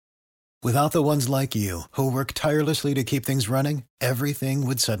Without the ones like you, who work tirelessly to keep things running, everything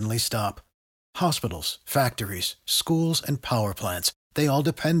would suddenly stop. Hospitals, factories, schools, and power plants, they all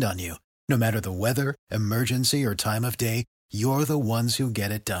depend on you. No matter the weather, emergency, or time of day, you're the ones who get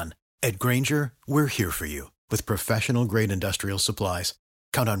it done. At Grainger, we're here for you with professional-grade industrial supplies.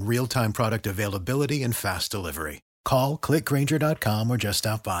 Count on real-time product availability and fast delivery. Call, clickgrainger.com, or just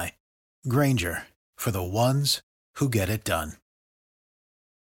stop by. Grainger, for the ones who get it done.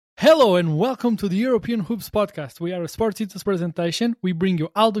 Hello and welcome to the European Hoops Podcast. We are a Sports Eaters presentation. We bring you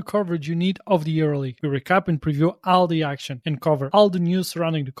all the coverage you need of the EuroLeague. We recap and preview all the action and cover all the news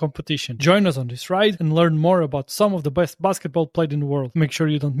surrounding the competition. Join us on this ride and learn more about some of the best basketball played in the world. Make sure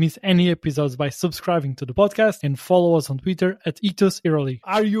you don't miss any episodes by subscribing to the podcast and follow us on Twitter at Eaters EuroLeague.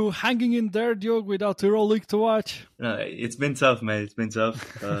 Are you hanging in there, Diogo, without EuroLeague to watch? It's been tough, man. It's been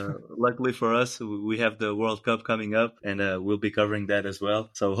tough. Luckily for us, we have the World Cup coming up, and we'll be covering that as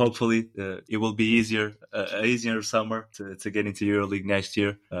well. So hopefully it will be easier summer to get into EuroLeague next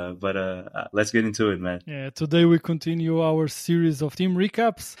year. But let's get into it, man. Yeah, today we continue our series of team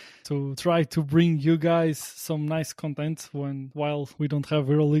recaps to try to bring you guys some nice content while we don't have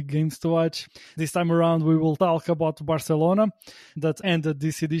EuroLeague games to watch. This time around, we will talk about Barcelona that ended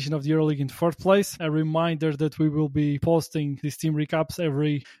this edition of the EuroLeague in fourth place. A reminder that we will be posting these team recaps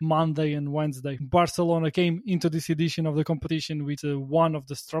every Monday and Wednesday. Barcelona came into this edition of the competition with one of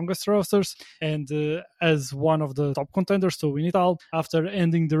the strongest rosters and as one of the top contenders to win it all. After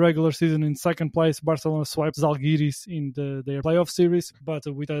ending the regular season in second place, Barcelona swept Zalgiris in their playoff series, but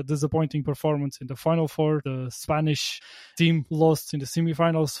with a disappointing performance in the Final Four. The Spanish team lost in the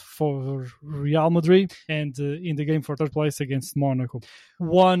semifinals for Real Madrid and in the game for third place against Monaco.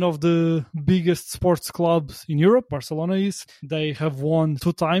 One of the biggest sports clubs in Europe, Barcelona is. They have won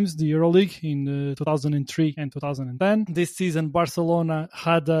 2 times the EuroLeague in 2003 and 2010. This season, Barcelona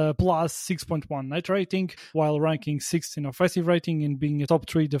had a plus 6.1 net rating while ranking 6th in offensive rating and being a top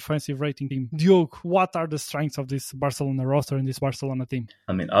 3 defensive rating team. Diogo, what are the strengths of this Barcelona roster and this Barcelona team?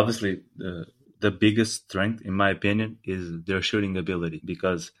 I mean, obviously, the biggest strength, in my opinion, is their shooting ability,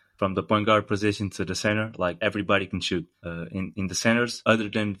 because from the point guard position to the center, like, everybody can shoot. In the centers, other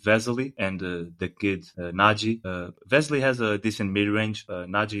than Vesely and the kid Nagy. Vesely has a decent mid-range.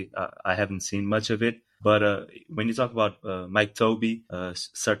 Nagy, I haven't seen much of it. But when you talk about Mike Tobey,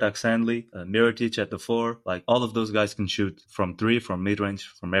 Sartak Sandley, Mirotic at the 4, like, all of those guys can shoot from 3, from mid-range,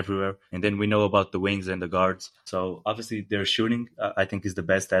 from everywhere. And then we know about the wings and the guards. So obviously their shooting, I think, is the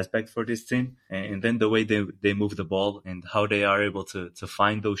best aspect for this team. And then the way they move the ball and how they are able to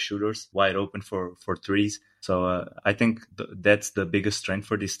find those shooters wide open for threes. So I think that's the biggest strength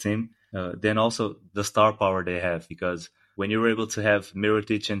for this team. Then also the star power they have, because when you're able to have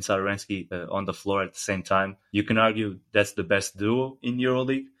Mirotic and Saransky on the floor at the same time, you can argue that's the best duo in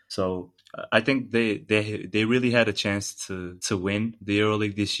EuroLeague. So I think they really had a chance to win the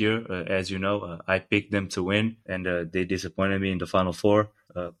EuroLeague this year. As you know, I picked them to win, and they disappointed me in the Final Four.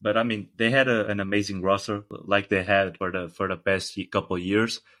 But I mean, they had an amazing roster, like they had for the past couple of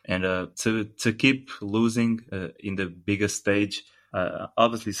years, and to keep losing in the biggest stage.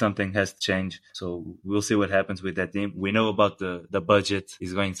 Obviously something has to change, so we'll see what happens with that team. We know about the budget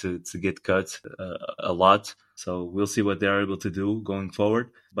is going to get cut a lot, so we'll see what they're able to do going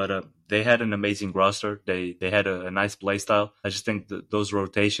forward. But they had an amazing roster. They had a nice play style. I just think those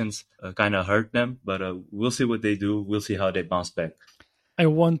rotations kind of hurt them, but we'll see what they do. We'll see how they bounce back. I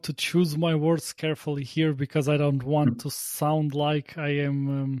want to choose my words carefully here because I don't want to sound like I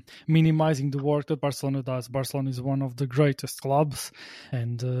am minimizing the work that Barcelona does. Barcelona is one of the greatest clubs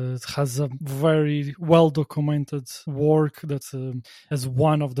and it has a very well-documented work that as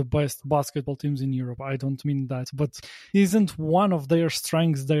one of the best basketball teams in Europe. I don't mean that, but isn't one of their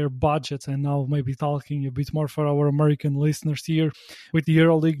strengths their budget? And now maybe talking a bit more for our American listeners here, with the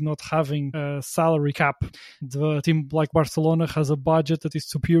EuroLeague not having a salary cap, the team like Barcelona has a budget that is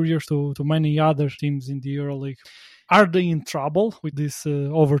superior to many other teams in the EuroLeague. Are they in trouble with this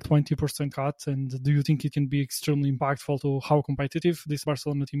over 20% cut? And do you think it can be extremely impactful to how competitive this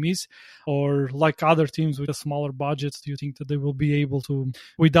Barcelona team is? Or like other teams with a smaller budget, do you think that they will be able to,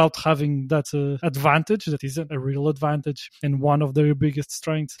 without having that advantage, that isn't a real advantage and one of their biggest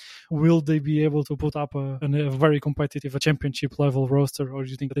strengths, will they be able to put up a very competitive, a championship level roster? Or do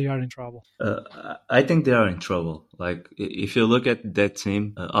you think they are in trouble? I think they are in trouble. Like, if you look at that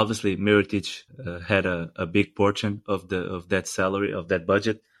team, obviously Mirotic had a big portion of that salary, of that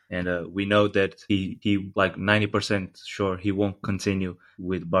budget, and we know that he like 90% sure he won't continue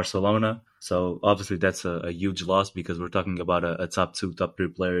with Barcelona. So obviously that's a huge loss, because we're talking about a top 2, top 3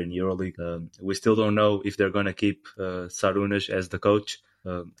 player in EuroLeague. We still don't know if they're going to keep Sarunas as the coach.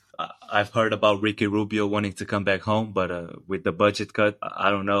 I've heard about Ricky Rubio wanting to come back home, but with the budget cut, I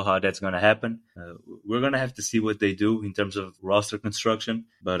don't know how that's going to happen. We're going to have to see what they do in terms of roster construction,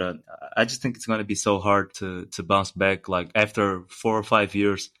 but I just think it's going to be so hard to bounce back, like after 4 or 5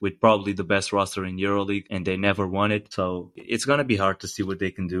 years with probably the best roster in EuroLeague, and they never won it. So it's going to be hard to see what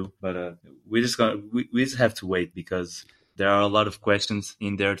they can do, but we just have to wait because there are a lot of questions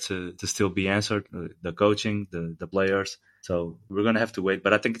in there to still be answered. The coaching, the players. So we're going to have to wait,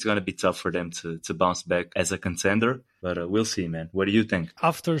 but I think it's going to be tough for them to bounce back as a contender. But we'll see, man. What do you think?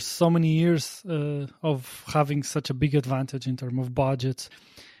 After so many years of having such a big advantage in terms of budget,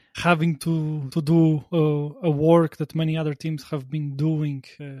 having to do a work that many other teams have been doing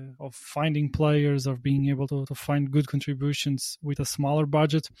of finding players or being able to find good contributions with a smaller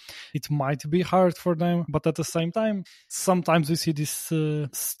budget, it might be hard for them. But at the same time, sometimes we see these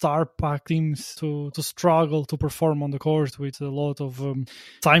star pack teams to struggle to perform on the court with a lot of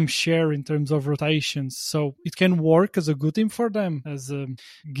time share in terms of rotations. So it can work as a good thing for them, as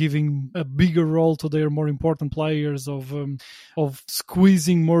giving a bigger role to their more important players, of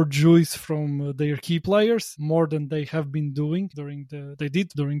squeezing more juice from their key players, more than they have been doing during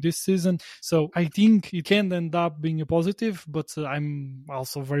this season. So I think it can end up being a positive, but I'm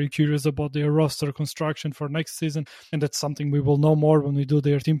also very curious about their roster construction for next season, and that's something we will know more when we do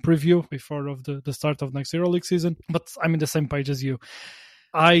their team preview before of the start of next EuroLeague season. But I'm in the same page as you.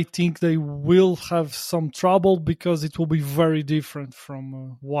 I think they will have some trouble because it will be very different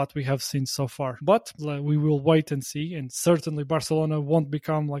from what we have seen so far. But we will wait and see. And certainly Barcelona won't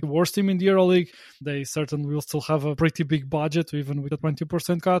become like the worst team in the EuroLeague. They certainly will still have a pretty big budget, even with a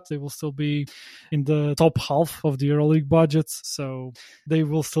 20% cut. They will still be in the top half of the EuroLeague budgets. So they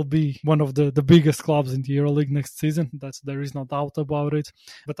will still be one of the biggest clubs in the EuroLeague next season. There is no doubt about it.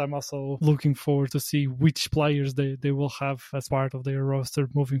 But I'm also looking forward to see which players they will have as part of their roster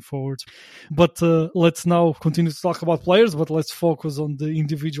moving forward. But let's now continue to talk about players, but let's focus on the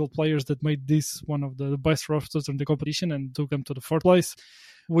individual players that made this one of the best rosters in the competition and took them to the fourth place.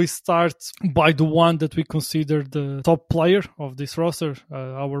 We start by the one that we consider the top player of this roster,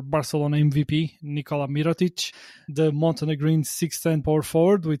 our Barcelona MVP, Nikola Mirotic, the Montenegrin 6'10" power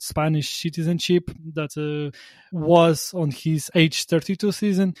forward with Spanish citizenship that was on his age 32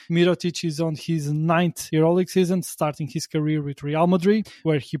 season. Mirotic is on his 9th EuroLeague season, starting his career with Real Madrid,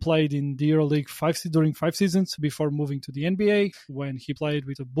 where he played in the EuroLeague during 5 seasons before moving to the NBA, when he played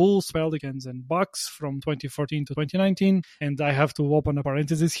with the Bulls, Pelicans, and Bucks from 2014 to 2019. And I have to open a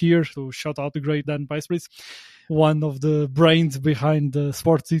parenthesis here to shout out the great Dan Weisbritz, one of the brains behind the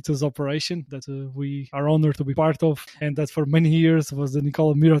Sportsitos operation that we are honored to be part of, and that for many years was the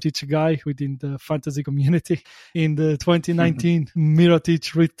Nikola Mirotic guy within the fantasy community. In the 2019,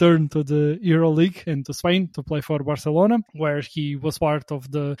 Mirotic returned to the EuroLeague and to Spain to play for Barcelona, where he was part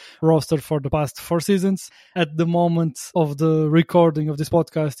of the roster for the past 4 seasons. At the moment of the recording of this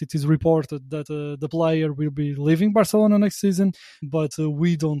podcast, it is reported that the player will be leaving Barcelona next season, but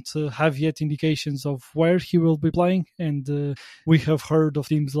we don't have yet indications of where he will be playing, and we have heard of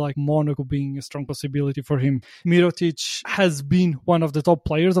teams like Monaco being a strong possibility for him. Mirotic has been one of the top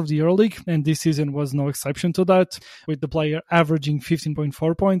players of the EuroLeague, and this season was no exception to that, with the player averaging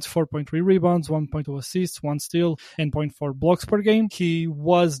 15.4 points, 4.3 rebounds, 1.2 assists, 1 steal, and 0.4 blocks per game. He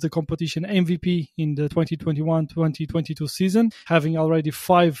was the competition MVP in the 2021-2022 season, having already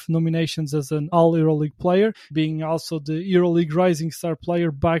 5 nominations as an All-EuroLeague player, being also the EuroLeague Rising Star player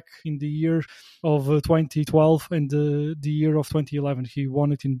back in the year of 2012 and the year of 2011. He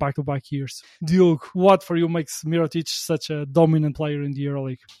won it in back-to-back years. Diogo, what for you makes Mirotic such a dominant player in the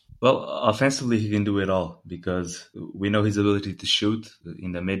EuroLeague? Well, offensively, he can do it all because we know his ability to shoot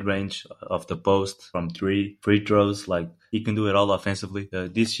in the mid-range, off the post, from 3, free throws. Like, he can do it all offensively.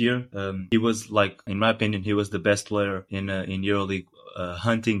 This year, he was, like, in my opinion, he was the best player in EuroLeague,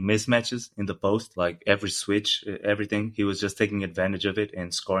 hunting mismatches in the post, like every switch, everything. He was just taking advantage of it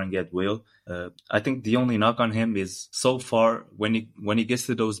and scoring at will. I think the only knock on him is so far when he gets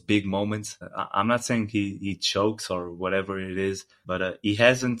to those big moments, I'm not saying he chokes or whatever it is, but he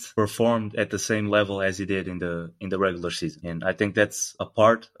hasn't performed at the same level as he did in the regular season, and I think that's a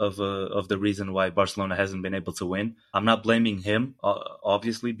part of the reason why Barcelona hasn't been able to win. I'm not blaming him,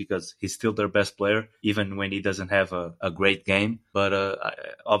 obviously, because he's still their best player, even when he doesn't have a great game. But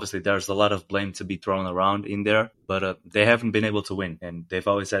obviously, there's a lot of blame to be thrown around in there. But they haven't been able to win, and they've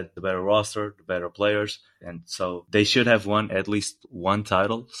always had the better roster, the better players, and so they should have won at least one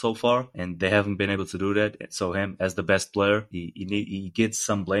title so far, and they haven't been able to do that. So him, as the best player, he gets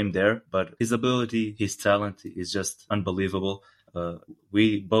some blame there, but his ability, his talent is just unbelievable.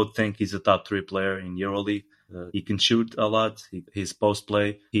 We both think he's a top 3 player in EuroLeague. He can shoot a lot. His post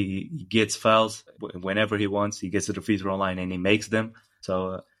play, he gets fouls whenever he wants. He gets to the free throw line and he makes them.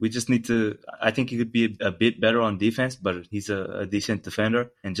 So we just need to. I think he could be a bit better on defense, but he's a decent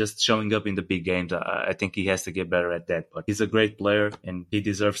defender. And just showing up in the big games, I think he has to get better at that. But he's a great player, and he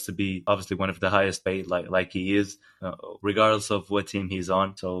deserves to be obviously one of the highest paid, like he is, regardless of what team he's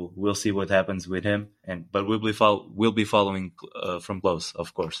on. So we'll see what happens with him. But we'll be following from close,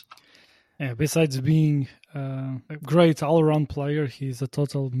 of course. Yeah, besides being a great all-around player, he's a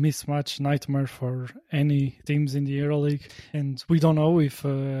total mismatch nightmare for any teams in the EuroLeague. And we don't know if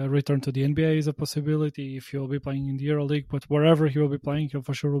a return to the NBA is a possibility, if he'll be playing in the EuroLeague, but wherever he will be playing, he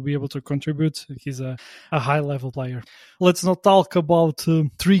for sure will be able to contribute. He's a high-level player. Let's now talk about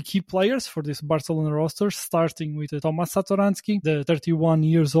three key players for this Barcelona roster, starting with Tomas Satoransky, the 31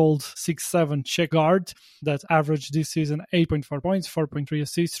 years old 6'7" Czech guard that averaged this season 8.4 points, 4.3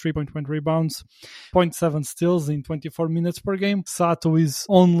 assists, 3.1 rebounds, 0.7 steals in 24 minutes per game. Sato is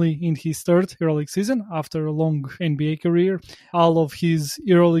only in his third EuroLeague season after a long NBA career. All of his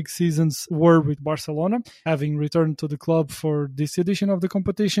EuroLeague seasons were with Barcelona, having returned to the club for this edition of the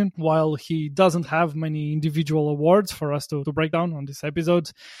competition. While he doesn't have many individual awards for us to break down on this episode,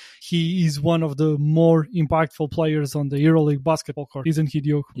 he is one of the more impactful players on the EuroLeague basketball court, isn't he,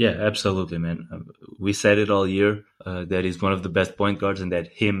 Diogo? Yeah, absolutely, man. We said it all year that he's one of the best point guards and that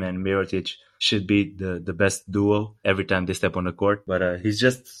him and Mirotic should be the best duo every time they step on the court. But he's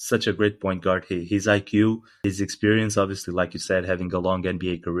just such a great point guard. His IQ, his experience, obviously, like you said, having a long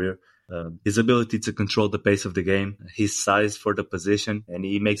NBA career, his ability to control the pace of the game, his size for the position, and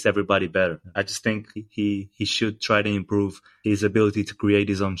he makes everybody better. I just think he should try to improve his ability to create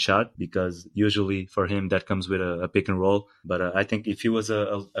his own shot, because usually for him that comes with a pick and roll. But I think if he was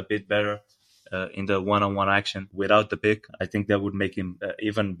a bit better in the one-on-one action without the pick, I think that would make him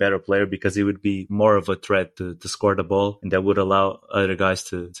even better player, because he would be more of a threat to score the ball, and that would allow other guys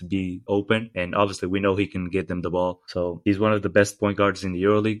to be open. And obviously we know he can get them the ball. So he's one of the best point guards in the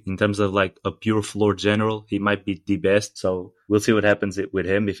EuroLeague. In terms of like a pure floor general, he might be the best. So we'll see what happens with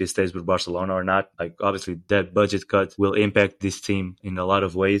him, if he stays with Barcelona or not. Like, obviously that budget cut will impact this team in a lot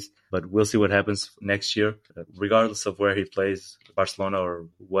of ways, but we'll see what happens next year. Regardless of where he plays, Barcelona or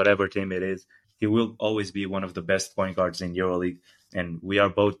whatever team it is, he will always be one of the best point guards in EuroLeague, and we are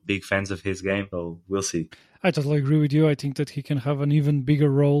both big fans of his game, so we'll see. I totally agree with you. I think that he can have an even bigger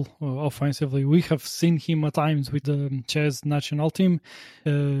role offensively. We have seen him at times with the Czech national team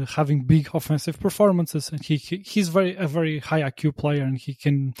having big offensive performances, and he's a very high IQ player, and he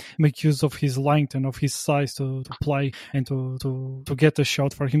can make use of his length and of his size to play and to get a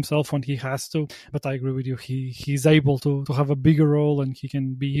shot for himself when he has to. But I agree with you. He's able to have a bigger role, and he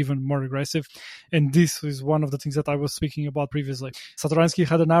can be even more aggressive. And this is one of the things that I was speaking about previously. Satoransky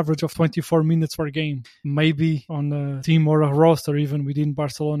had an average of 24 minutes per game. Maybe on a team or a roster, even within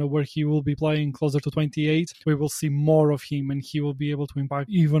Barcelona, where he will be playing closer to 28, we will see more of him, and he will be able to impact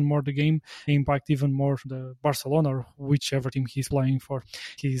even more the game, impact even more the Barcelona or whichever team he's playing for.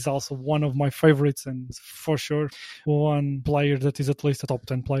 He's also one of my favorites, and for sure one player that is at least a top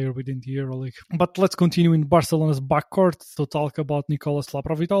 10 player within the EuroLeague. But let's continue in Barcelona's backcourt to talk about Nicolas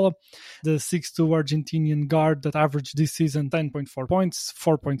Laprovitola, the 6'2" Argentinian guard that averaged this season 10.4 points,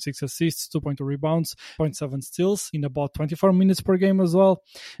 4.6 assists, 2.2 rebounds, 0.7 steals in about 24 minutes per game as well,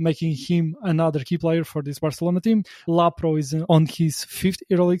 making him another key player for this Barcelona team. Lapro is on his fifth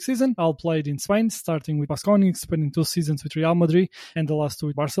EuroLeague season, all played in Spain, starting with Baskonia, spending 2 seasons with Real Madrid and the last 2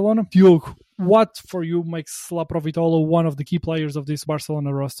 with Barcelona. Diogo, what for you makes Laprovitola one of the key players of this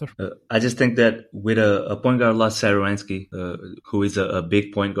Barcelona roster? I just think that with a point guard like Satoransky, who is a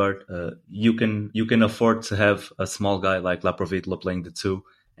big point guard, you can afford to have a small guy like Laprovitola playing the 2.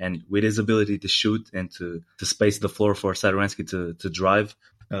 And with his ability to shoot and to space the floor for Satoransky to drive,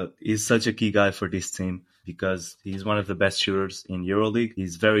 he's such a key guy for this team, because he's one of the best shooters in EuroLeague.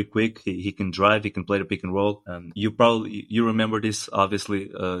 He's very quick. He can drive. He can play the pick and roll. You remember this obviously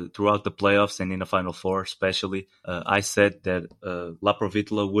throughout the playoffs and in the Final Four especially. I said that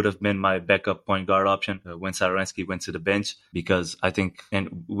Laprovitola would have been my backup point guard option when Satoransky went to the bench, because I think,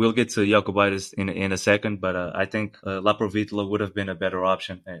 and we'll get to Jokubaitis in a second, but I think Laprovitola would have been a better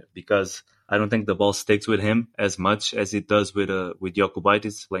option because I don't think the ball sticks with him as much as it does with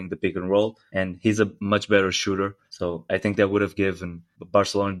Jokubaitis playing the pick and roll, and he's a much better shooter. So I think that would have given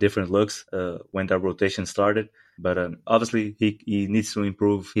Barcelona different looks when that rotation started. But obviously he needs to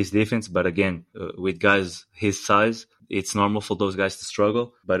improve his defense. But again, with guys his size, it's normal for those guys to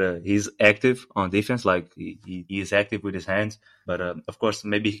struggle. But he's active on defense, like he is active with his hands. But of course,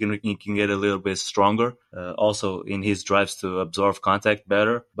 maybe he can get a little bit stronger. Also in his drives to absorb contact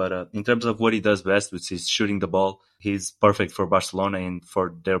better. But in terms of what he does best, which is shooting the ball, he's perfect for Barcelona and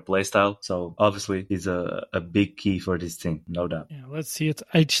for their play style. So obviously he's a big key for this team, no doubt. Yeah, let's see at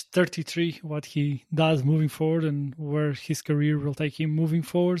age 33 what he does moving forward and where his career will take him moving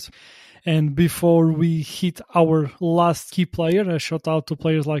forward. And before we hit our last key player, a shout out to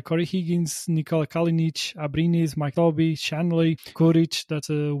players like Corey Higgins, Nikola Kalinic, Abrinis, Mike Toby, Shanley, Kuric, that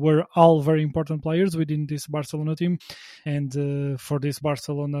were all very important players within this Barcelona team and for this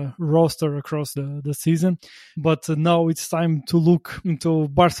Barcelona roster across the season. But now it's time to look into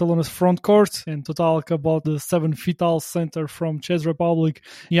Barcelona's front court and to talk about the 7 feet tall center from Czech Republic,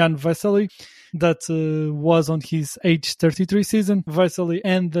 Jan Vesely, that was on his age 33 season. Vesely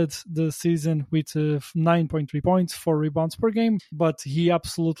ended the season with 9.3 points, 4 rebounds per game, but he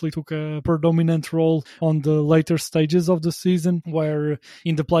absolutely took a predominant role on the later stages of the season, where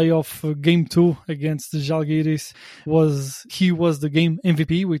in the playoff game 2 against the Žalgiris he was the game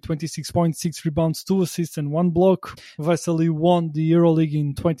MVP with 26 points, 6 rebounds, 2 assists and 1 block. Vesely won the EuroLeague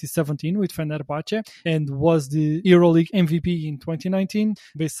in 2017 with Fenerbahce and was the EuroLeague MVP in 2019,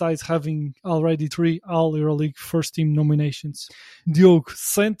 besides having already 3 All-EuroLeague first team nominations. Diogo,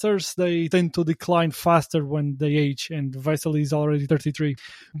 centers, they tend to decline faster when they age, and Vesely is already 33.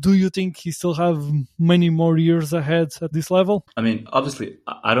 Do you think he still have many more years ahead at this level? I mean, obviously,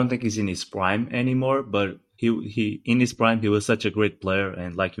 I don't think he's in his prime anymore, but he in his prime, he was such a great player.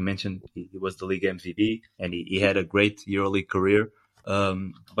 And like you mentioned, he was the league MVP and he had a great EuroLeague career.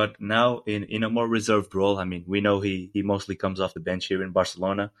 But now in a more reserved role, I mean, we know he mostly comes off the bench here in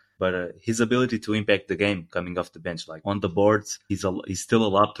Barcelona, but his ability to impact the game coming off the bench, like on the boards, he's still a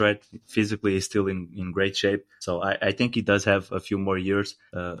lob threat. Physically, he's still in great shape. So I think he does have a few more years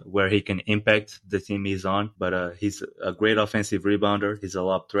where he can impact the team he's on. But he's a great offensive rebounder. He's a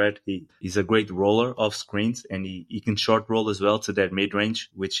lob threat. He's a great roller off screens, and he can short roll as well to that mid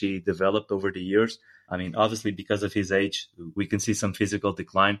range, which he developed over the years. I mean, obviously, because of his age, we can see some physical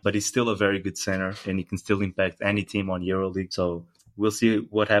decline, but he's still a very good center, and he can still impact any team on EuroLeague. So we'll see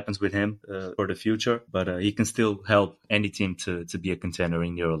what happens with him for the future, but he can still help any team to be a contender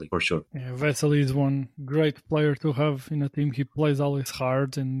in EuroLeague for sure. Yeah, Vesely is one great player to have in a team. He plays always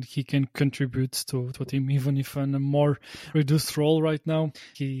hard and he can contribute to a team, even if in a more reduced role right now.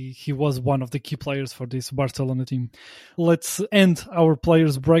 He was one of the key players for this Barcelona team. Let's end our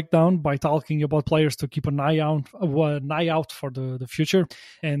players breakdown by talking about players to keep an eye out for the future.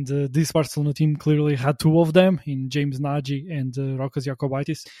 And this Barcelona team clearly had 2 of them in James Nagy and Rokas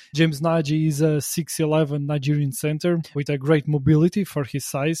Jokubaitis. James Nagy is a 6'11" Nigerian center with a great mobility for his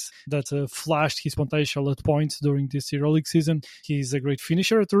size that flashed his potential at points during this EuroLeague season. He's a great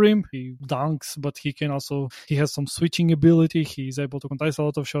finisher at the rim. He dunks, but he has some switching ability. He's able to contest a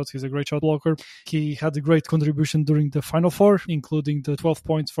lot of shots. He's a great shot blocker. He had a great contribution during the Final Four, including the 12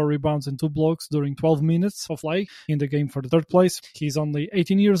 points, 4 rebounds, and 2 blocks during 12 minutes of play in the game for the 3rd place. He's only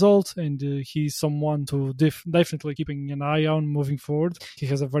 18 years old, and he's someone to definitely keeping an eye on moving forward. He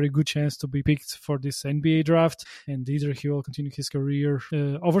has a very good chance to be picked for this NBA draft, and either he will continue his career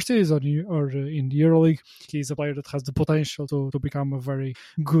overseas or in the EuroLeague. He's a player that has the potential to become a very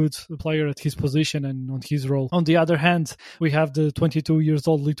good player at his position and on his role. On the other hand, we have the 22 years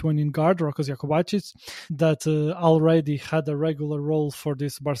old Lithuanian guard, Rokas Jokubaitis, that already had a regular role for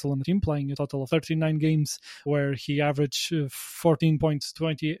this Barcelona team, playing a total of 39 games, where he averaged 14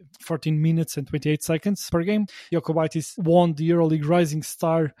 minutes and 28 seconds per game. Jokubaitis won the EuroLeague Rising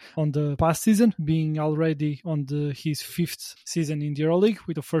Star on the past season, being already on his 5th season in the EuroLeague,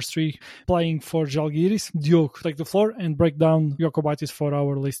 with the first 3 playing for Žalgiris. Diogo, take the floor and break down Jokubaitis for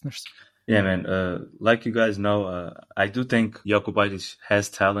our listeners. Yeah, man. Like you guys know, I do think Jokubaitis has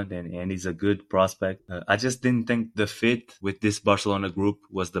talent and he's a good prospect. I just didn't think the fit with this Barcelona group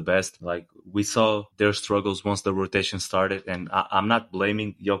was the best. Like, we saw their struggles once the rotation started, and I'm not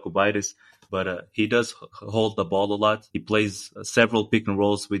blaming Jokubaitis, but he does hold the ball a lot. He plays several pick and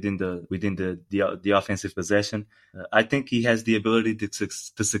rolls within the offensive possession. I think he has the ability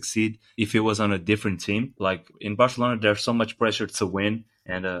to succeed if he was on a different team. Like, in Barcelona, there's so much pressure to win.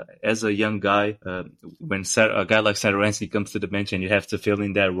 And as a young guy, when a guy like Satoransky comes to the bench and you have to fill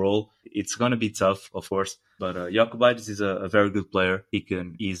in that role, it's going to be tough, of course. But Jokubaitis is a very good player.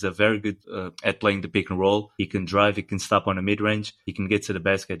 He's a very good at playing the pick and roll. He can drive. He can stop on the mid range. He can get to the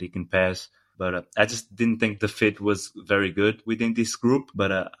basket. He can pass. But I just didn't think the fit was very good within this group.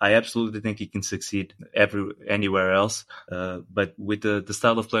 But I absolutely think he can succeed anywhere else. But with the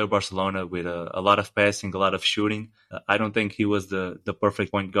style of play of Barcelona, with a lot of passing, a lot of shooting, I don't think he was the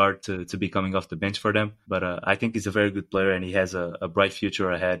perfect point guard to be coming off the bench for them. But I think he's a very good player, and he has a bright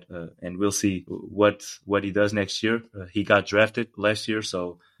future ahead. And we'll see what he does next year. He got drafted last year,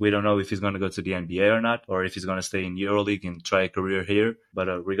 so we don't know if he's going to go to the NBA or not, or if he's going to stay in EuroLeague and try a career here. But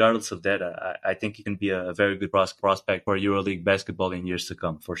regardless of that, I think he can be a very good prospect for EuroLeague basketball in years to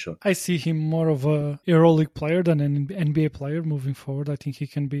come, for sure. I see him more of a EuroLeague player than an NBA player moving forward. I think he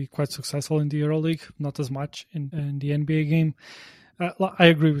can be quite successful in the EuroLeague, not as much in the NBA game. I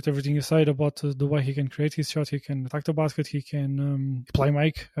agree with everything you said about the way he can create his shot. He can attack the basket. He can play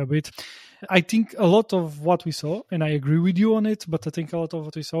make a bit. I think a lot of what we saw, and I agree with you on it, but I think a lot of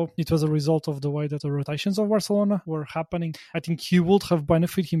what we saw, it was a result of the way that the rotations of Barcelona were happening. I think he would have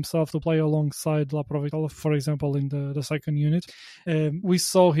benefited himself to play alongside Laprovitala, for example, in the second unit. We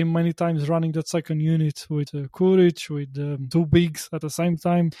saw him many times running that second unit with Kuric, with two bigs at the same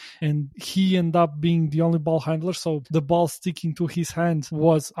time, and he ended up being the only ball handler, so the ball sticking to his hand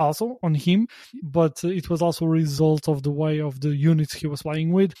was also on him, but it was also a result of the way of the units he was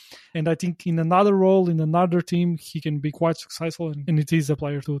playing with. And I think in another role, in another team, he can be quite successful, and it is a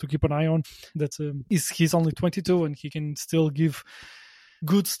player to keep an eye on. That he's only 22 and he can still give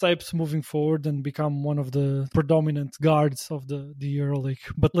good steps moving forward and become one of the predominant guards of the EuroLeague.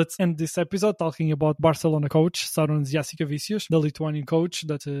 But let's end this episode talking about Barcelona coach Šarūnas Jasikevičius, the Lithuanian coach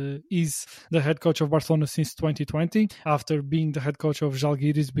that is the head coach of Barcelona since 2020, after being the head coach of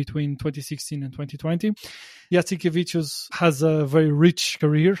Žalgiris between 2016 and 2020. Jasikevičius has a very rich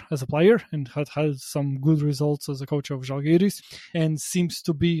career as a player and had some good results as a coach of Žalgiris, and seems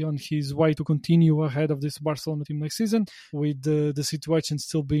to be on his way to continue ahead of this Barcelona team next season, with the situation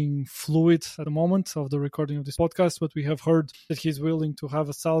still being fluid at the moment of the recording of this podcast. But we have heard that he's willing to have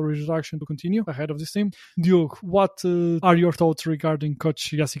a salary reduction to continue ahead of this team. Duke, what are your thoughts regarding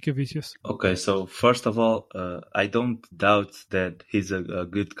Coach Jasikevičius? Okay, so first of all, I don't doubt that he's a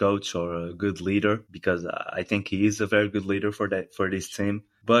good coach or a good leader, because I think he is a very good leader for this team.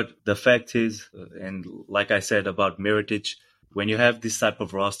 But the fact is, and like I said about Mirotic, when you have this type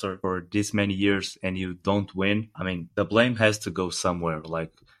of roster for this many years and you don't win, I mean, the blame has to go somewhere.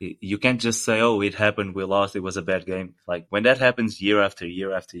 Like, you can't just say, oh, it happened, we lost, it was a bad game. Like, when that happens year after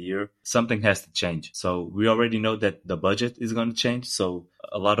year after year, something has to change. So we already know that the budget is going to change. So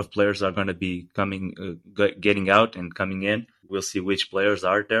a lot of players are going to be getting out and coming in. We'll see which players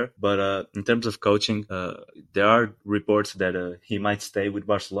are there. But in terms of coaching, there are reports that he might stay with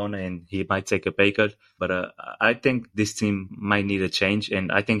Barcelona and he might take a pay cut. But I think this team might need a change.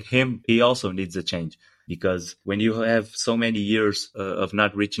 And I think he also needs a change. Because when you have so many years of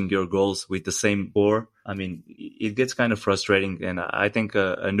not reaching your goals with the same core, I mean, it gets kind of frustrating. And I think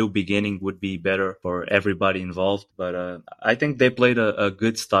a new beginning would be better for everybody involved. But I think they played a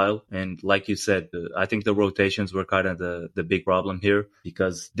good style. And like you said, I think the rotations were kind of the big problem here,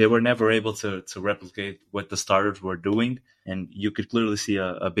 because they were never able to replicate what the starters were doing. And you could clearly see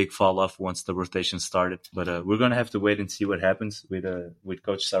a big fall off once the rotation started. But we're going to have to wait and see what happens with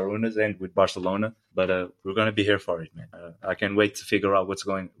Coach Šarūnas and with Barcelona. But we're going to be here for it, man. I can't wait to figure out what's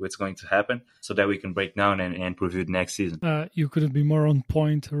going to happen, so that we can break down and preview the next season. You couldn't be more on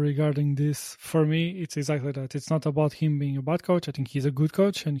point regarding this. For me, it's exactly that. It's not about him being a bad coach. I think he's a good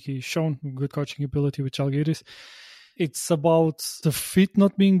coach, and he's shown good coaching ability with Žalgiris. It's about the fit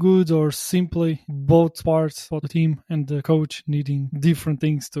not being good, or simply both parts of the team and the coach needing different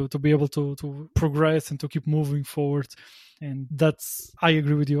things to be able to progress and to keep moving forward. And I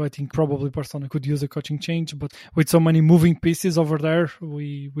agree with you. I think probably Barcelona could use a coaching change, but with so many moving pieces over there,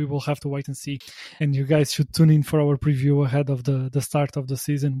 we will have to wait and see. And you guys should tune in for our preview ahead of the start of the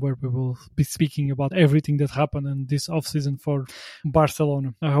season, where we will be speaking about everything that happened in this offseason for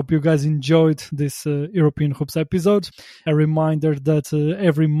Barcelona. I hope you guys enjoyed this European Hoops episode. A reminder that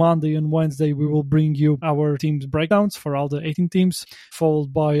every Monday and Wednesday we will bring you our teams breakdowns for all the 18 teams,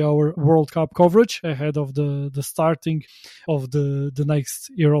 followed by our World Cup coverage ahead of the starting of the next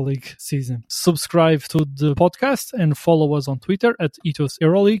EuroLeague season. Subscribe to the podcast and follow us on Twitter at Ethos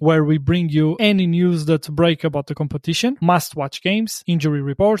EuroLeague, where we bring you any news that break about the competition, must-watch games, injury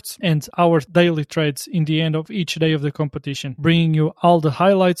reports, and our daily trades in the end of each day of the competition, bringing you all the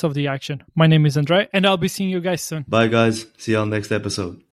highlights of the action. My name is Andre, and I'll be seeing you guys soon. Bye, guys. See you on the next episode.